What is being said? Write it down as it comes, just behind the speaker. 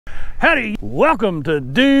Howdy, welcome to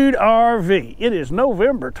Dude RV. It is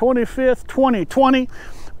November 25th, 2020.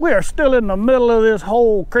 We are still in the middle of this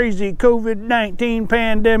whole crazy COVID-19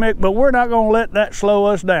 pandemic, but we're not gonna let that slow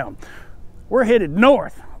us down. We're headed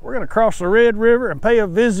north. We're gonna cross the Red River and pay a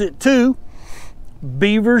visit to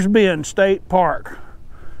Beavers Bend State Park.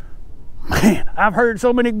 Man, I've heard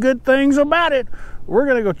so many good things about it. We're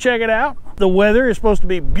gonna go check it out. The weather is supposed to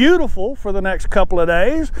be beautiful for the next couple of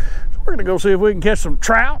days. We're gonna go see if we can catch some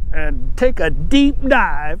trout and take a deep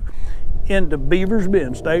dive into Beavers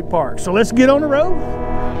Bend State Park. So let's get on the road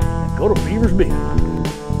and go to Beavers Bend.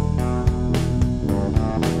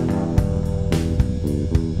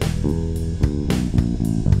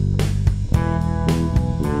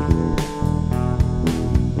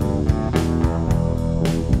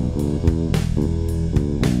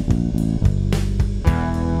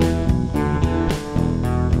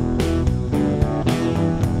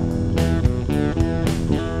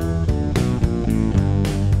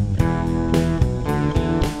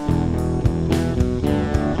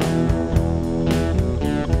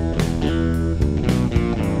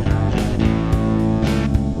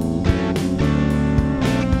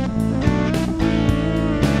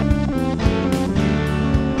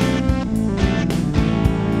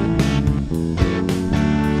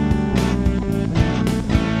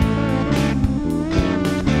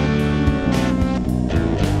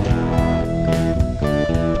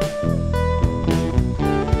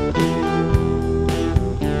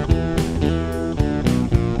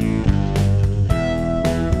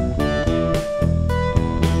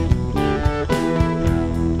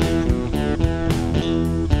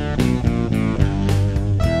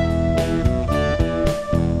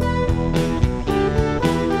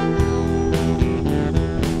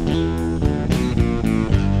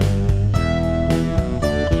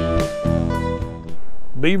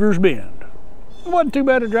 Beavers Bend. It wasn't too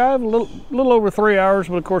bad a drive, a little over 3 hours,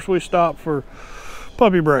 but of course we stopped for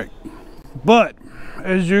puppy break. But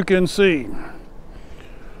as you can see,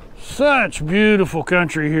 such beautiful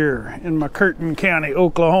country here in McCurtain County,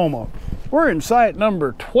 Oklahoma. We're in site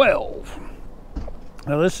number 12.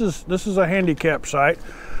 Now this is a handicap site.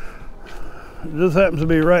 This happens to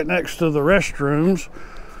be right next to the restrooms.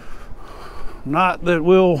 Not that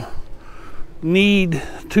we'll need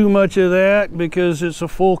too much of that because it's a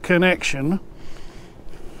full connection.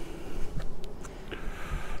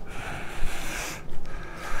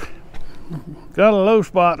 Got a low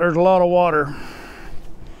spot, there's a lot of water.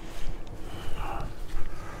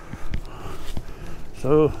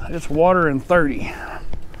 So it's water and 30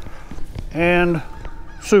 and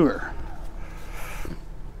sewer.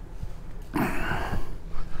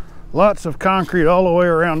 Lots of concrete all the way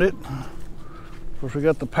around it. Of course, we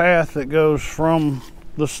got the path that goes from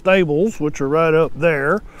the stables, which are right up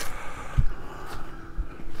there,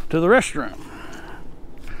 to the restroom.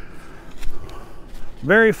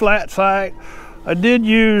 Very flat site. I did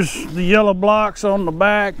use the yellow blocks on the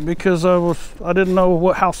back because I didn't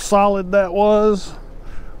know how solid that was.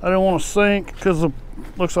 I didn't want to sink because it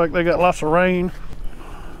looks like they got lots of rain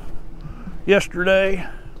yesterday.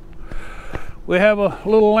 We have a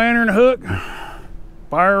little lantern hook,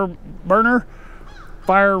 fire burner,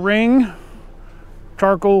 fire ring,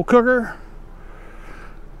 charcoal cooker,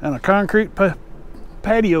 and a concrete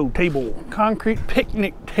patio table, concrete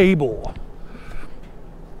picnic table.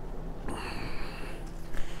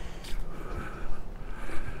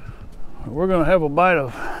 We're gonna have a bite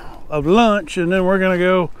of lunch and then we're gonna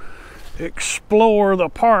go explore the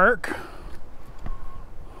park.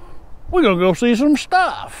 We're gonna go see some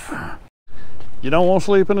stuff. You don't want to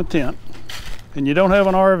sleep in a tent and you don't have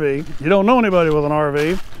an RV, you don't know anybody with an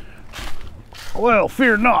RV, well,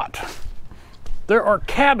 fear not. There are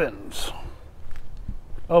cabins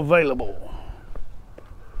available.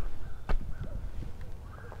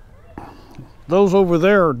 Those over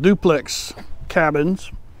there are duplex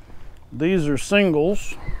cabins. These are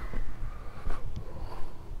singles.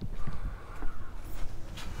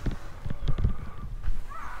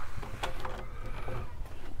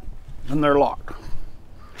 And they're locked.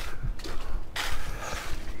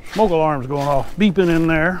 Smoke alarm's going off, beeping in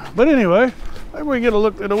there. But anyway, maybe we get a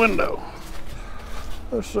look through the window.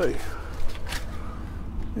 Let's see.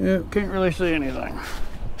 Yeah, can't really see anything.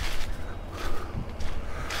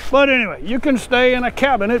 But anyway, you can stay in a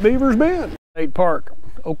cabin at Beavers Bend State Park,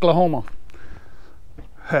 Oklahoma.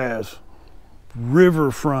 Has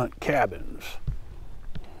riverfront cabins.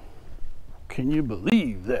 Can you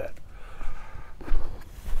believe that?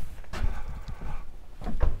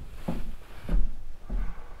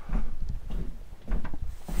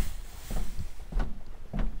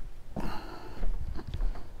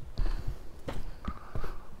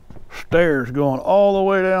 Stairs going all the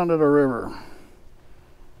way down to the river.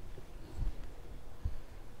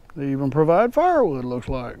 They even provide firewood, looks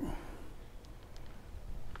like.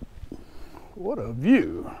 What a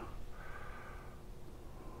view.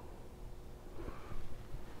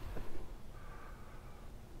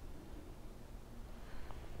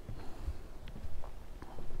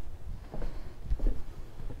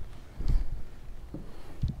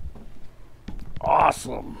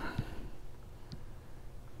 Awesome.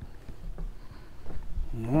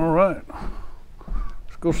 All right.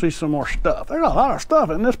 Let's go see some more stuff. There's a lot of stuff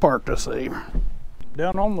in this park to see.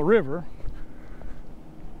 Down on the river,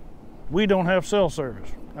 we don't have cell service.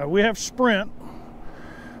 We have Sprint,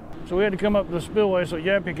 so we had to come up to the spillway so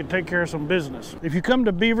Yappy could take care of some business. If you come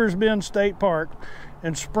to Beavers Bend State Park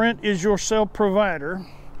and Sprint is your cell provider,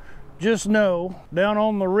 just know down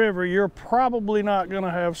on the river you're probably not going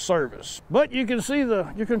to have service. But you can see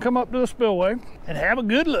you can come up to the spillway and have a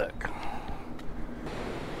good look.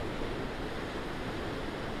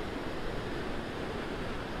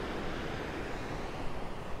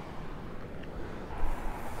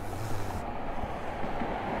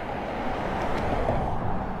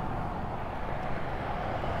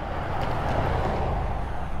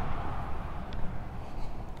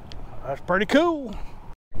 That's pretty cool.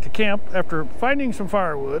 To camp, after finding some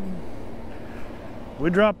firewood, we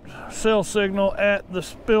dropped cell signal at the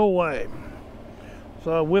spillway.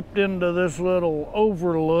 So I whipped into this little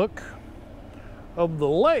overlook of the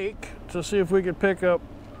lake to see if we could pick up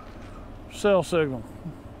cell signal.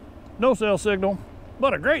 No cell signal,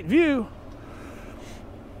 but a great view.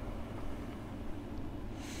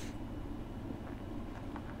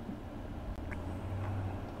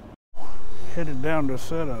 Headed down to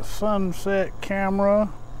set a sunset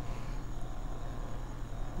camera.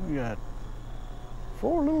 We got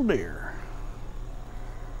 4 little deer.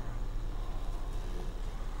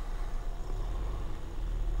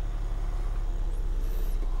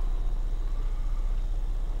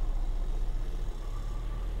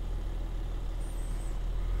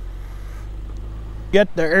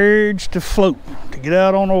 Get the urge to float, to get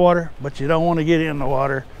out on the water, but you don't want to get in the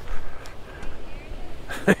water.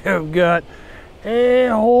 They've got a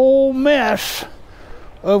whole mess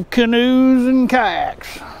of canoes and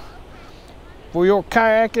kayaks for your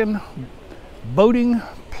kayaking, boating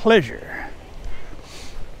pleasure.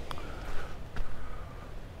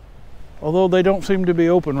 Although they don't seem to be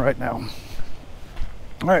open right now.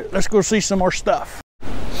 All right, let's go see some more stuff.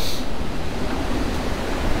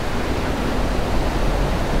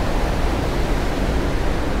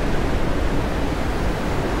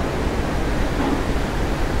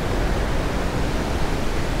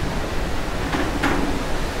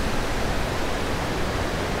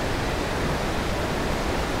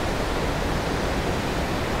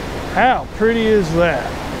 How pretty is that?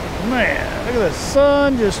 Man, look at the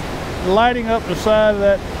sun just lighting up the side of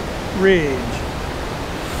that ridge.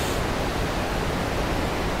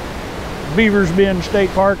 Beavers Bend State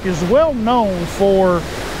Park is well known for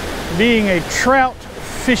being a trout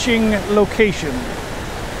fishing location.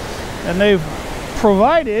 And they've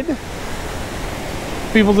provided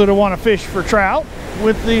people that want to fish for trout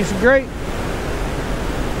with these great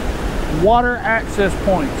water access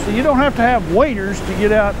points. So you don't have to have waders to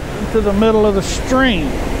get out into the middle of the stream.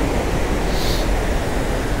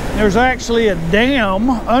 There's actually a dam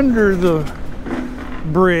under the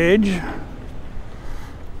bridge.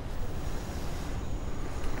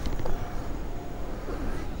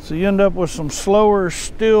 So you end up with some slower,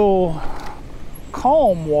 still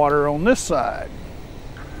calm water on this side.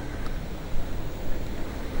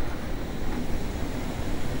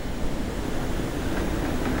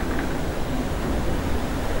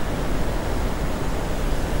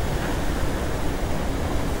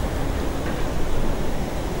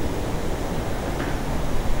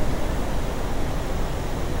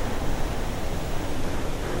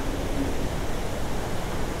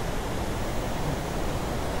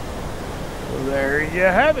 There you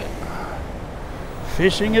have it.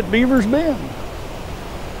 Fishing at Beavers Bend.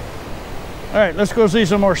 All right, let's go see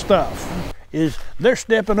some more stuff. They're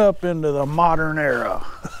stepping up into the modern era.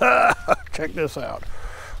 Check this out.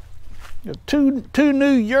 Two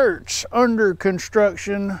new yurts under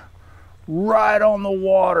construction right on the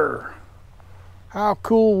water. How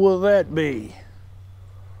cool will that be?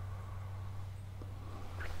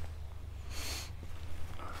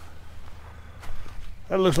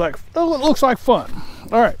 That looks like fun.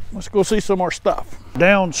 All right, let's go see some more stuff.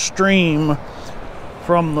 Downstream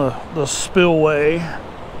from the spillway.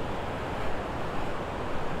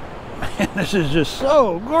 Man, this is just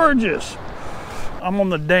so gorgeous. I'm on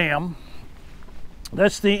the dam.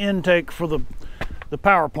 That's the intake for the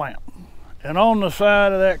power plant. And on the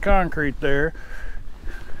side of that concrete there,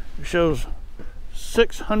 it shows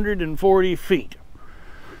 640 feet.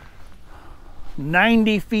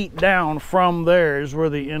 90 feet down from there is where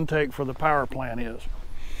the intake for the power plant is.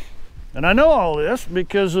 And I know all this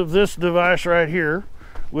because of this device right here,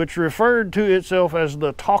 which referred to itself as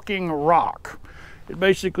the Talking Rock. It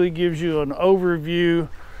basically gives you an overview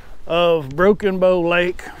of Broken Bow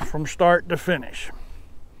Lake from start to finish.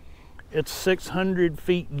 It's 600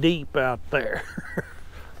 feet deep out there.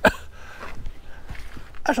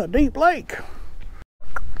 That's a deep lake.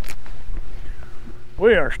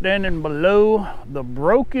 We are standing below the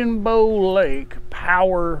Broken Bow Lake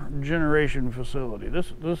power generation facility.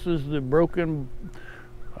 This is the Broken,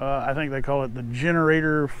 I think they call it the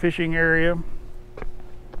generator fishing area.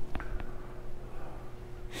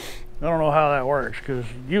 I don't know how that works, because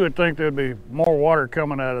you would think there'd be more water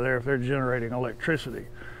coming out of there if they're generating electricity.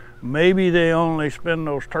 Maybe they only spin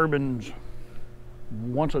those turbines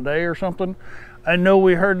once a day or something. I know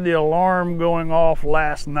we heard the alarm going off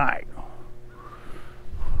last night.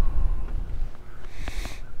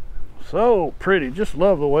 So pretty. Just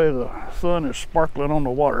love the way the sun is sparkling on the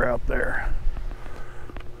water out there.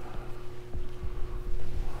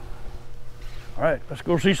 All right, let's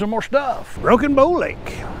go see some more stuff. Broken Bow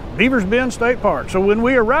Lake, Beavers Bend State Park. So when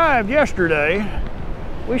we arrived yesterday,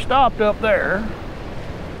 we stopped up there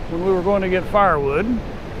when we were going to get firewood.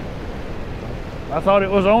 I thought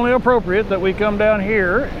it was only appropriate that we come down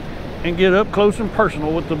here and get up close and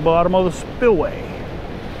personal with the bottom of the spillway.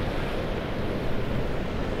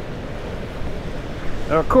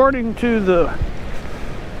 According to the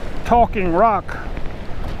Talking Rock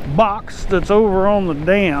box that's over on the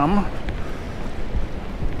dam,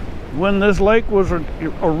 when this lake was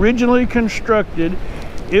originally constructed,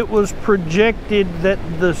 it was projected that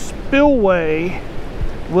the spillway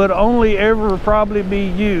would only ever probably be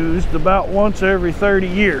used about once every 30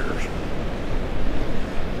 years.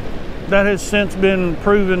 That has since been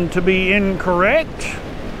proven to be incorrect.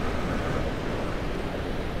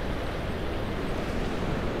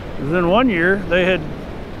 Then one year they had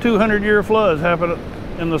 200-year floods happen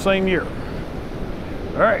in the same year.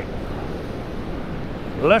 All right,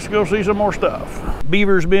 let's go see some more stuff.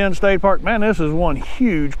 Beavers Bend State Park. Man, this is one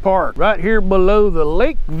huge park right here below the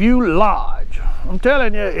Lakeview Lodge. I'm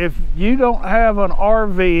telling you, if you don't have an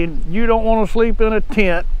RV and you don't want to sleep in a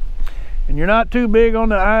tent and you're not too big on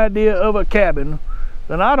the idea of a cabin,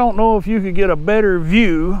 then I don't know if you could get a better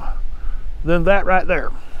view than that right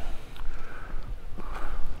there.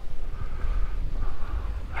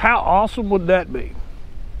 How awesome would that be?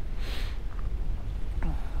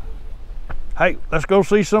 Hey, let's go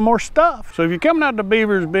see some more stuff. So if you're coming out to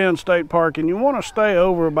Beavers Bend State Park and you want to stay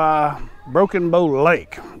over by Broken Bow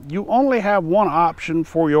Lake, you only have one option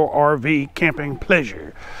for your RV camping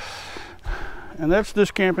pleasure. And that's this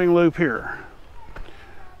camping loop here.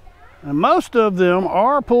 And most of them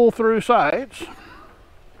are pull-through sites.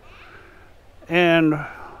 And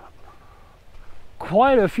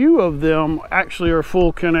quite a few of them actually are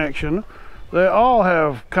full connection. They all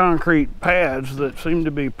have concrete pads that seem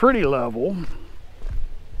to be pretty level.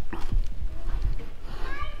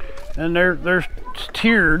 And they're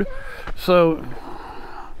tiered, so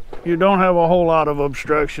you don't have a whole lot of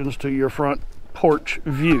obstructions to your front porch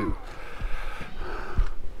view.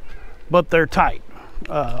 But they're tight.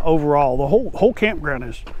 Overall, the whole campground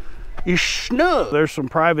is snug. There's some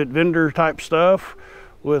private vendor type stuff.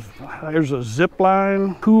 There's a zip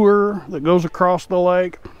line tour that goes across the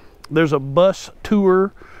lake. There's a bus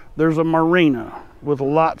tour. There's a marina with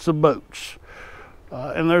lots of boats.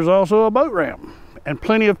 And there's also a boat ramp and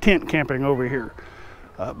plenty of tent camping over here.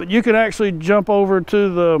 But you can actually jump over to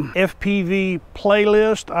the FPV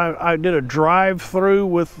playlist. I did a drive-through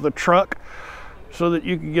with the truck so that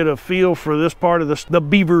you can get a feel for this part of the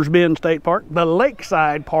Beavers Bend State Park, the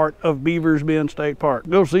lakeside part of Beavers Bend State Park.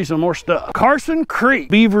 Go see some more stuff. Carson Creek,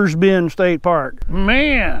 Beavers Bend State Park.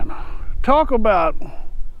 Man, talk about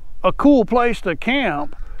a cool place to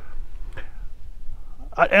camp.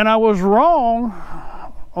 And I was wrong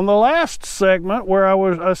on the last segment where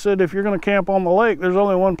I said if you're going to camp on the lake, there's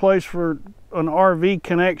only one place for an RV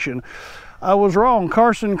connection. I was wrong.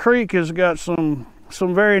 Carson Creek has got some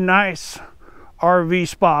very nice RV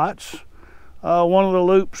spots. One of the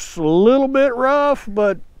loops a little bit rough,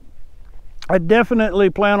 but I definitely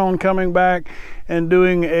plan on coming back and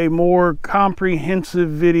doing a more comprehensive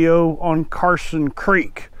video on Carson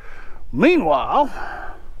Creek. Meanwhile,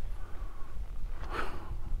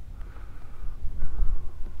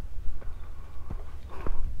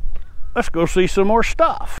 let's go see some more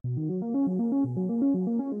stuff.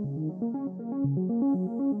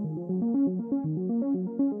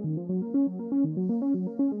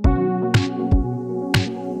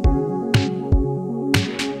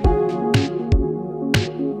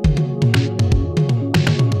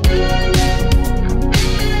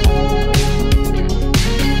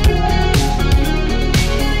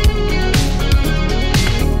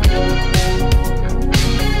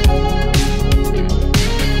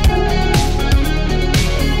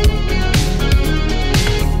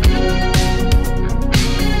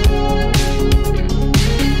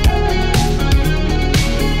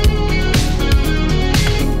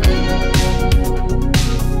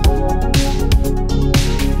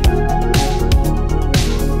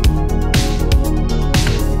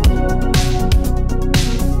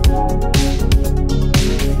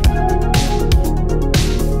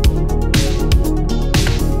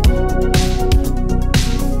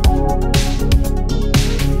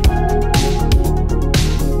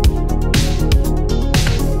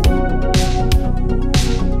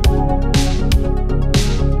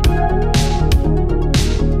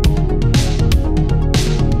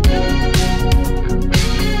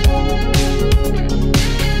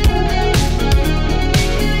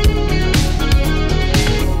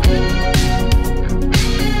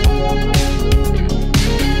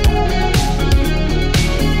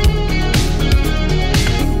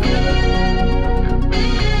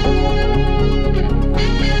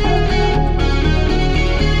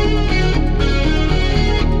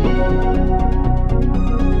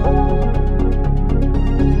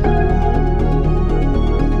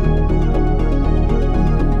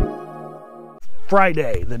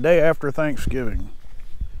 Friday, the day after Thanksgiving,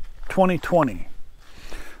 2020.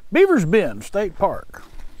 Beavers Bend State Park.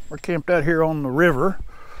 We're camped out here on the river.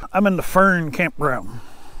 I'm in the Fern campground.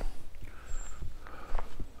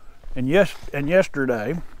 And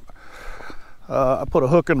yesterday, I put a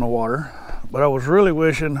hook in the water, but I was really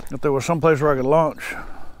wishing that there was some place where I could launch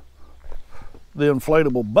the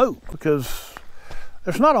inflatable boat, because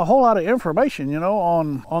there's not a whole lot of information, you know,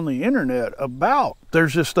 on the internet about,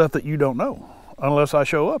 there's just stuff that you don't know unless I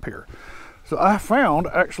show up here. So I found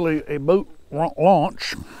actually a boat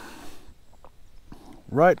launch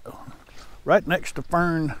right next to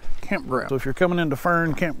Fern Campground. So if you're coming into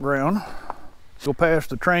Fern Campground, go past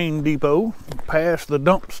the train depot, past the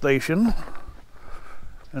dump station,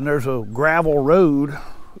 and there's a gravel road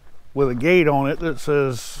with a gate on it that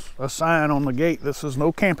says, a sign on the gate that says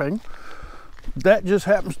no camping. That just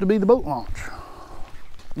happens to be the boat launch.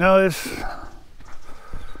 Now, it's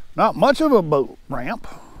not much of a boat ramp,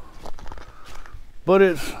 but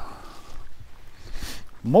it's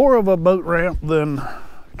more of a boat ramp than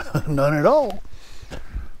none at all.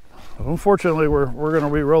 Unfortunately, we're going to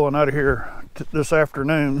be rolling out of here this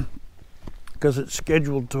afternoon because it's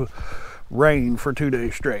scheduled to rain for 2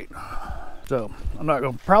 days straight. So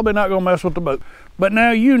I'm probably not gonna mess with the boat. But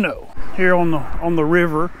now you know, here on the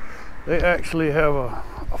river, they actually have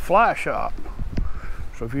a fly shop.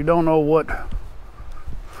 So if you don't know what,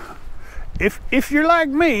 if you're like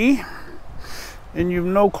me and you've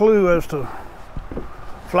no clue as to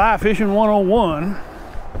fly fishing 101,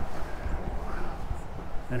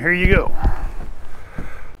 and here you go.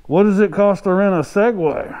 What does it cost to rent a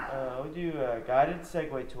Segway? We do guided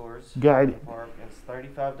Segway tours. Guided. Park. It's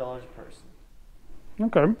 $35 a person.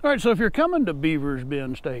 Okay. All right, so if you're coming to Beavers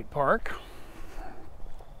Bend State Park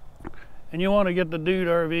and you want to get the Dude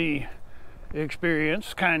RV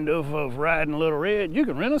experience, kind of riding Little Red, you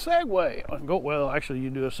can rent a Segway. Well, actually, you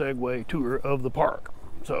do a Segway tour of the park.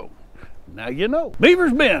 So now you know.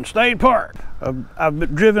 Beavers Bend State Park. I've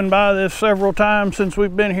been driven by this several times since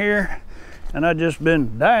we've been here, and I've just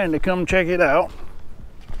been dying to come check it out.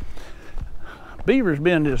 Beavers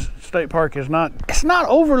Bend State Park is not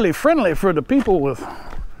overly friendly for the people with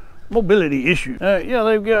mobility issues. Yeah,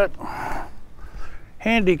 they've got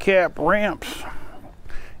handicap ramps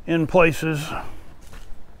in places,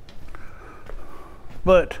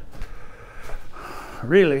 but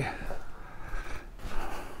really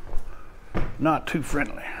not too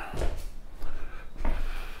friendly.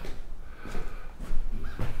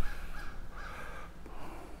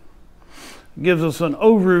 Gives us an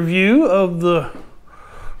overview of the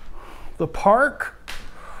park.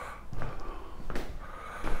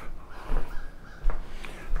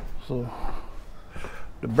 So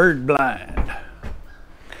the bird blind.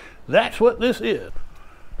 That's what this is.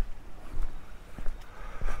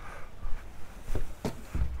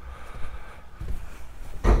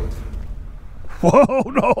 Whoa,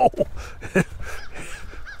 no!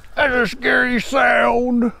 That's a scary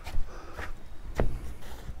sound.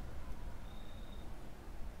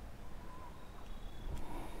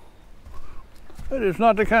 That is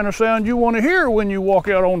not the kind of sound you want to hear when you walk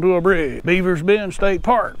out onto a bridge. Beavers Bend State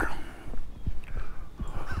Park.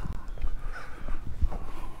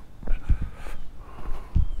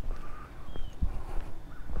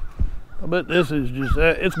 I bet this is just,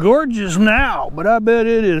 it's gorgeous now, but I bet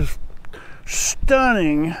it is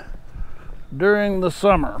stunning during the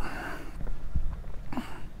summer.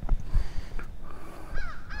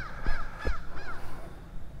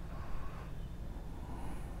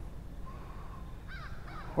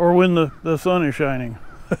 Or when the sun is shining.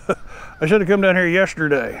 I should have come down here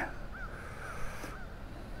yesterday.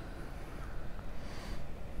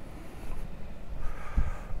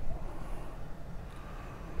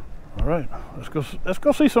 All right, let's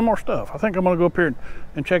go see some more stuff. I think I'm gonna go up here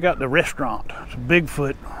and check out the restaurant. It's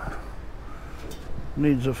Bigfoot.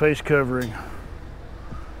 Needs a face covering.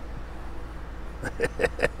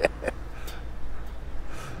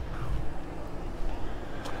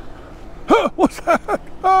 What's that?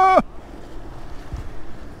 Ah!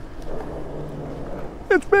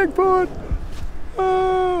 It's Bigfoot.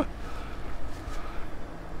 Ah!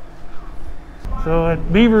 So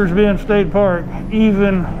at Beavers Bend State Park,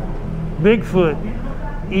 even Bigfoot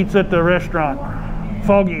eats at the restaurant.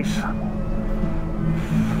 Foggies.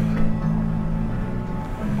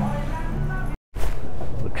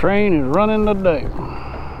 The train is running today.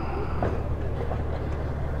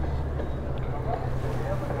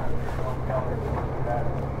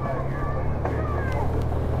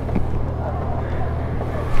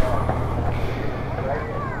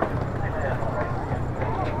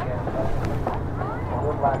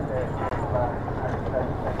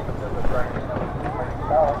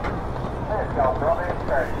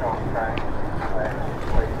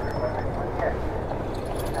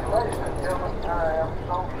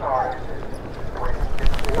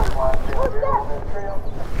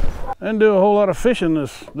 Didn't do a whole lot of fishing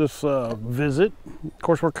this visit. Of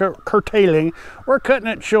course, we're curtailing. We're cutting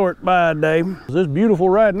it short by a day. It's beautiful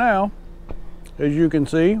right now, as you can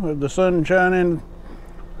see, with the sun shining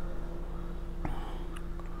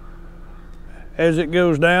as it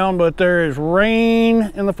goes down, but there is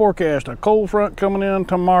rain in the forecast. A cold front coming in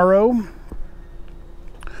tomorrow.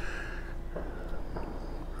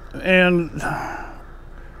 And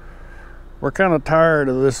we're kind of tired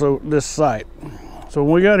of this site. So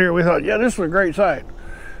when we got here, we thought, yeah, this is a great site.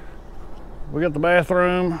 We got the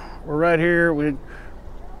bathroom. We're right here. We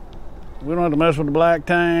don't have to mess with the black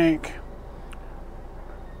tank.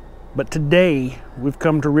 But today, we've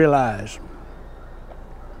come to realize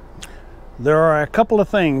there are a couple of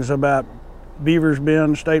things about Beavers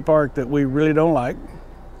Bend State Park that we really don't like.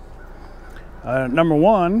 Number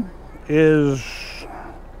one is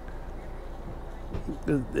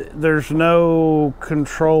there's no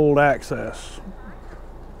controlled access.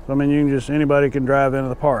 I mean, anybody can drive into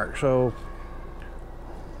the park. So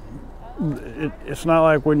it's not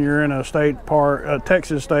like when you're in a state park, a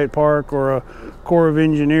Texas state park, or a Corps of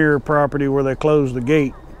Engineer property where they close the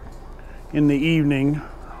gate in the evening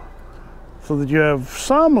so that you have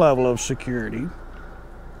some level of security.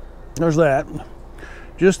 There's that.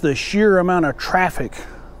 Just the sheer amount of traffic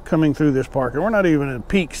coming through this park, and we're not even in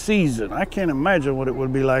peak season. I can't imagine what it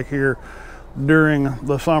would be like here during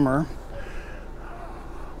the summer.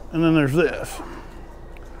 And then there's this.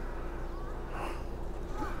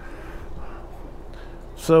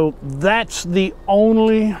 So that's the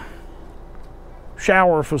only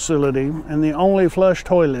shower facility and the only flush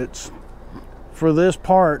toilets for this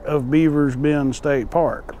part of Beavers Bend State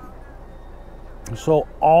Park. So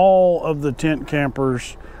all of the tent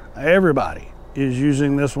campers, everybody, is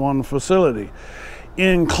using this one facility,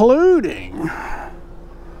 including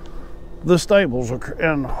the stables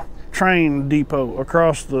and train depot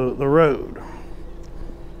across the road.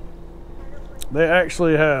 They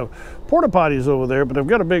actually have porta potties over there, but they've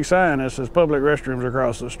got a big sign that says public restrooms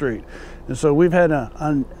across the street. And so we've had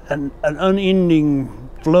an unending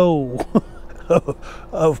flow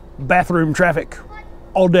of bathroom traffic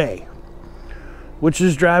all day, which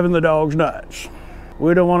is driving the dogs nuts.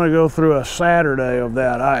 We don't want to go through a Saturday of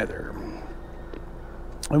that either.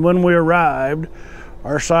 And when we arrived,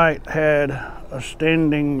 our site had a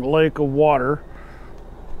standing lake of water.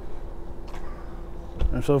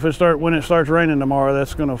 And so when it starts raining tomorrow,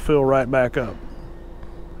 that's going to fill right back up.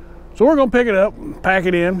 So we're going to pick it up, pack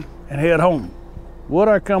it in, and head home. Would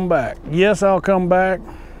I come back? Yes, I'll come back,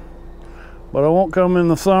 but I won't come in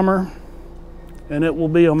the summer, and it will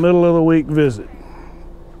be a middle of the week visit.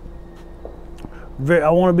 I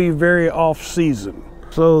want to be very off season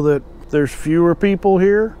so that there's fewer people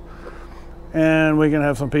here and we can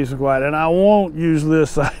have some peace and quiet. And I won't use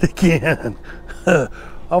this site again.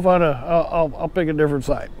 I'll pick a different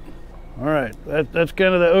site. All right, that's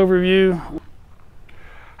kind of the overview.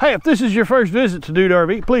 Hey, if this is your first visit to Dude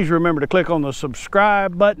RV, please remember to click on the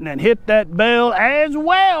subscribe button and hit that bell as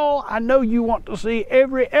well. I know you want to see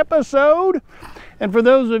every episode. And for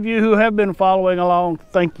those of you who have been following along,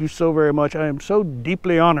 thank you so very much. I am so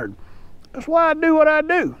deeply honored. That's why I do what I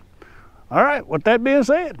do. All right, with that being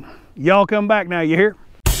said, y'all come back now, you hear?